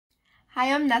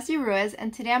Hi, I'm Nessie Ruiz,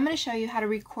 and today I'm going to show you how to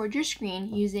record your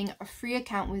screen using a free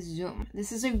account with Zoom.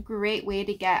 This is a great way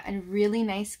to get a really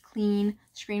nice, clean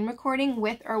screen recording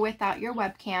with or without your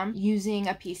webcam using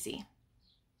a PC.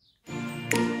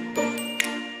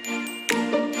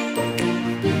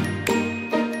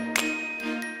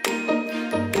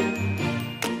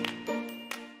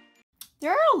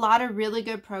 There are a lot of really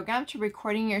good programs for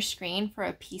recording your screen for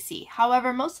a PC.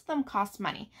 However, most of them cost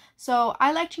money, so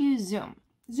I like to use Zoom.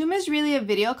 Zoom is really a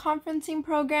video conferencing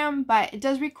program, but it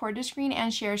does record a screen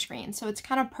and share a screen, so it's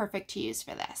kind of perfect to use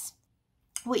for this.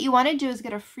 What you want to do is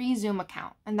get a free Zoom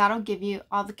account, and that'll give you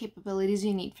all the capabilities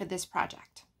you need for this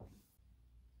project.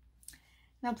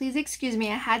 Now please excuse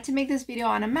me, I had to make this video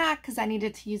on a Mac because I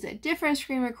needed to use a different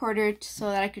screen recorder so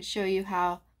that I could show you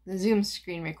how the Zoom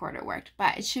screen recorder worked,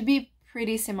 but it should be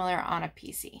pretty similar on a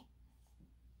PC.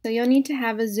 So you'll need to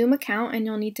have a Zoom account and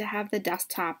you'll need to have the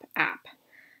desktop app.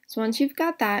 So once you've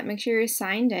got that, make sure you're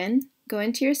signed in. Go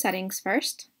into your settings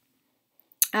first.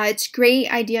 It's a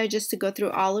great idea just to go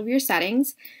through all of your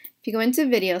settings. If you go into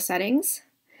video settings,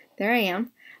 there I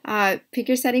am, pick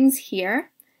your settings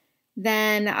here.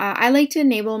 Then I like to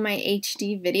enable my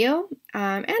HD video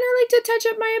and I like to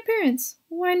touch up my appearance.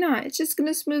 Why not? It's just going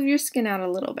to smooth your skin out a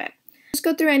little bit. Just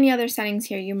go through any other settings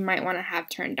here you might want to have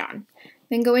turned on.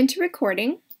 Then go into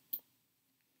recording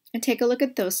and take a look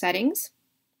at those settings.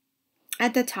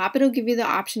 At the top, it'll give you the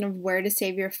option of where to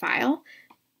save your file.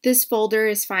 This folder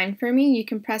is fine for me. You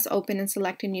can press open and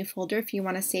select a new folder if you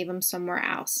want to save them somewhere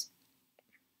else.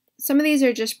 Some of these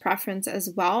are just preference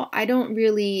as well. I don't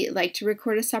really like to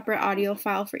record a separate audio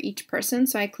file for each person,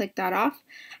 so I click that off.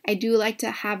 I do like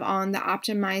to have on the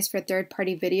optimize for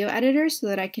third-party video editor so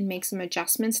that I can make some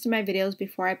adjustments to my videos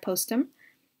before I post them.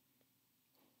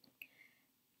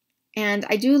 And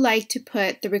I do like to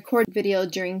put the record video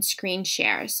during screen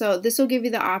share. So this will give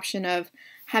you the option of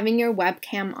having your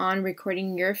webcam on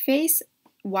recording your face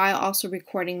while also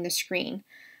recording the screen.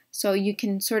 So you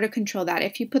can sort of control that.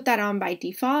 If you put that on by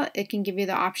default, it can give you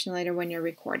the option later when you're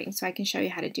recording. So I can show you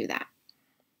how to do that.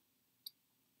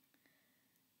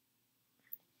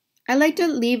 I like to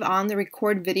leave on the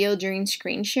record video during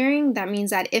screen sharing. That means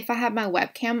that if I have my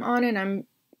webcam on and I'm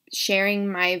sharing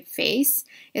my face,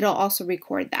 it'll also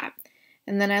record that.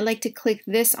 And then I like to click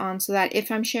this on so that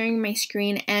if I'm sharing my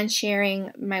screen and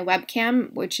sharing my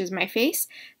webcam, which is my face,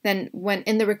 then when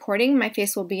in the recording, my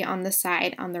face will be on the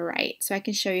side on the right. So I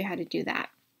can show you how to do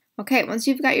that. Okay, once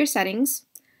you've got your settings,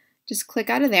 just click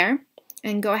out of there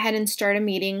and go ahead and start a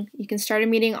meeting. You can start a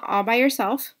meeting all by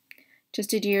yourself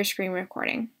just to do your screen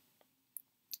recording.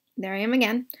 There I am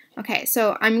again. Okay,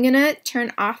 so I'm gonna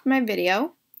turn off my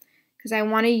video because I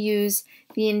want to use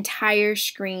the entire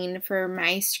screen for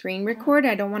my screen record.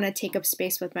 I don't want to take up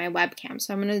space with my webcam,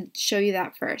 so I'm going to show you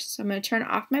that first. So I'm going to turn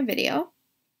off my video.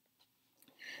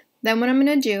 Then what I'm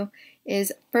going to do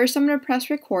is first I'm going to press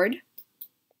record,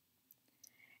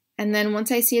 and then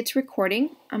once I see it's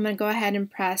recording, I'm going to go ahead and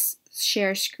press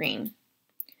share screen.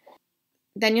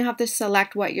 Then you'll have to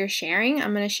select what you're sharing.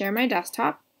 I'm going to share my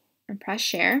desktop and press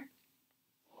share.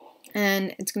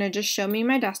 And it's going to just show me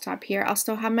my desktop here. I'll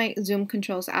still have my Zoom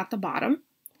controls at the bottom.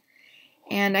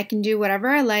 And I can do whatever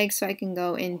I like, so I can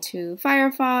go into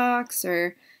Firefox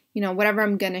or, whatever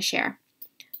I'm going to share.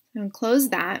 I'm going to close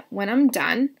that. When I'm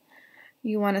done,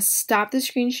 you want to stop the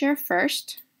screen share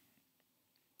first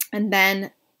and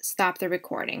then stop the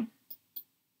recording.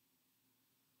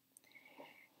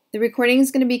 The recording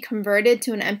is going to be converted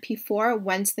to an MP4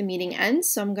 once the meeting ends,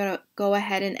 so I'm going to go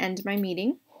ahead and end my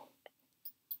meeting.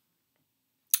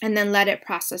 And then let it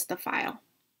process the file.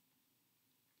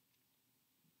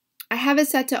 I have it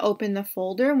set to open the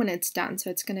folder when it's done,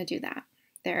 so it's going to do that.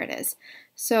 There it is.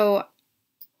 So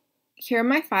here are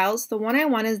my files. The one I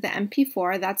want is the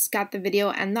MP4. That's got the video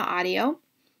and the audio.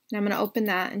 And I'm going to open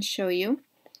that and show you.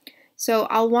 So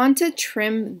I'll want to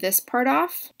trim this part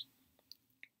off.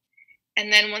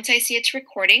 And then once I see it's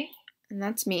recording, and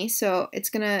that's me, so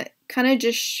it's going to kind of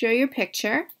just show your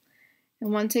picture. And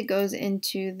once it goes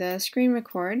into the screen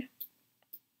record,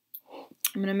 I'm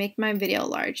going to make my video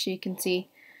large so you can see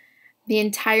the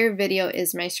entire video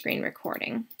is my screen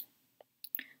recording,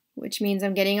 which means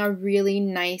I'm getting a really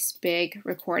nice big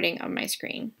recording of my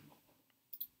screen.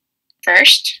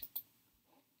 First.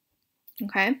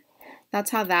 Okay,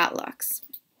 that's how that looks.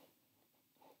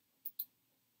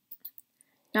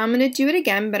 Now I'm going to do it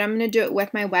again, but I'm going to do it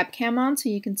with my webcam on so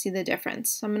you can see the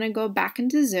difference. So I'm going to go back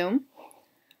into Zoom.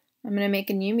 I'm going to make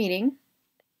a new meeting.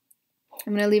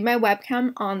 I'm going to leave my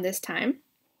webcam on this time.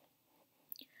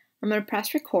 I'm going to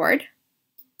press record.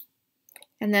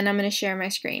 And then I'm going to share my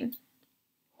screen.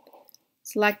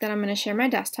 Select that I'm going to share my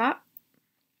desktop.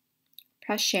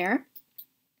 Press share.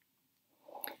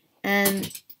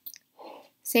 And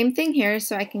same thing here,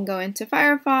 so I can go into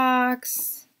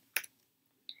Firefox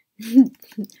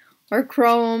or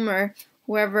Chrome or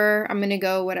wherever I'm gonna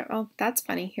go, whatever. Oh, that's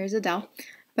funny, here's Adele.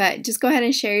 But just go ahead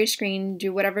and share your screen,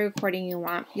 do whatever recording you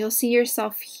want. You'll see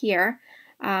yourself here,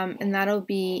 and that'll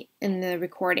be in the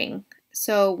recording.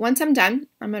 So once I'm done,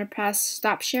 I'm gonna press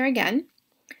stop share again,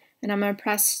 and I'm gonna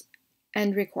press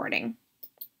end recording.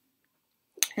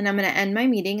 And I'm gonna end my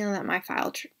meeting and let my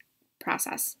file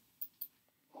process.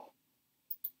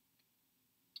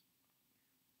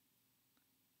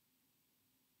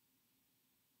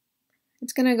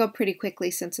 It's going to go pretty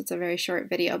quickly since it's a very short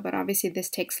video, but obviously this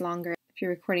takes longer if you're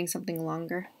recording something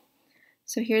longer.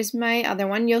 So here's my other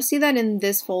one. You'll see that in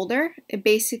this folder, it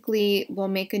basically will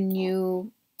make a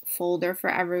new folder for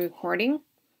every recording,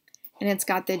 and it's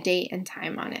got the date and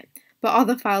time on it. But all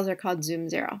the files are called Zoom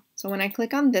 0. So when I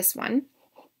click on this one,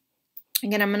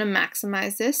 again, I'm going to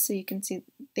maximize this so you can see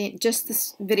just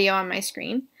this video on my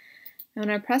screen. I'm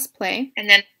going to press play, and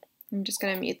then I'm just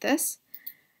going to mute this.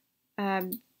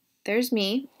 There's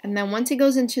me, and then once it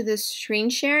goes into the screen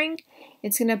sharing,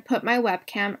 it's going to put my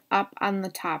webcam up on the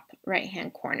top right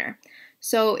hand corner.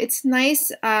 So it's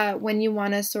nice when you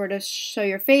want to sort of show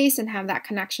your face and have that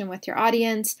connection with your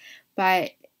audience,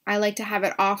 but I like to have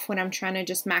it off when I'm trying to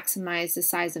just maximize the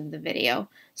size of the video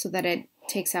so that it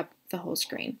takes up the whole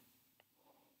screen.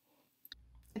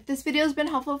 If this video has been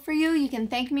helpful for you, you can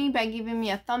thank me by giving me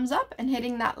a thumbs up and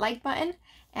hitting that like button,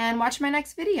 and watch my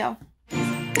next video.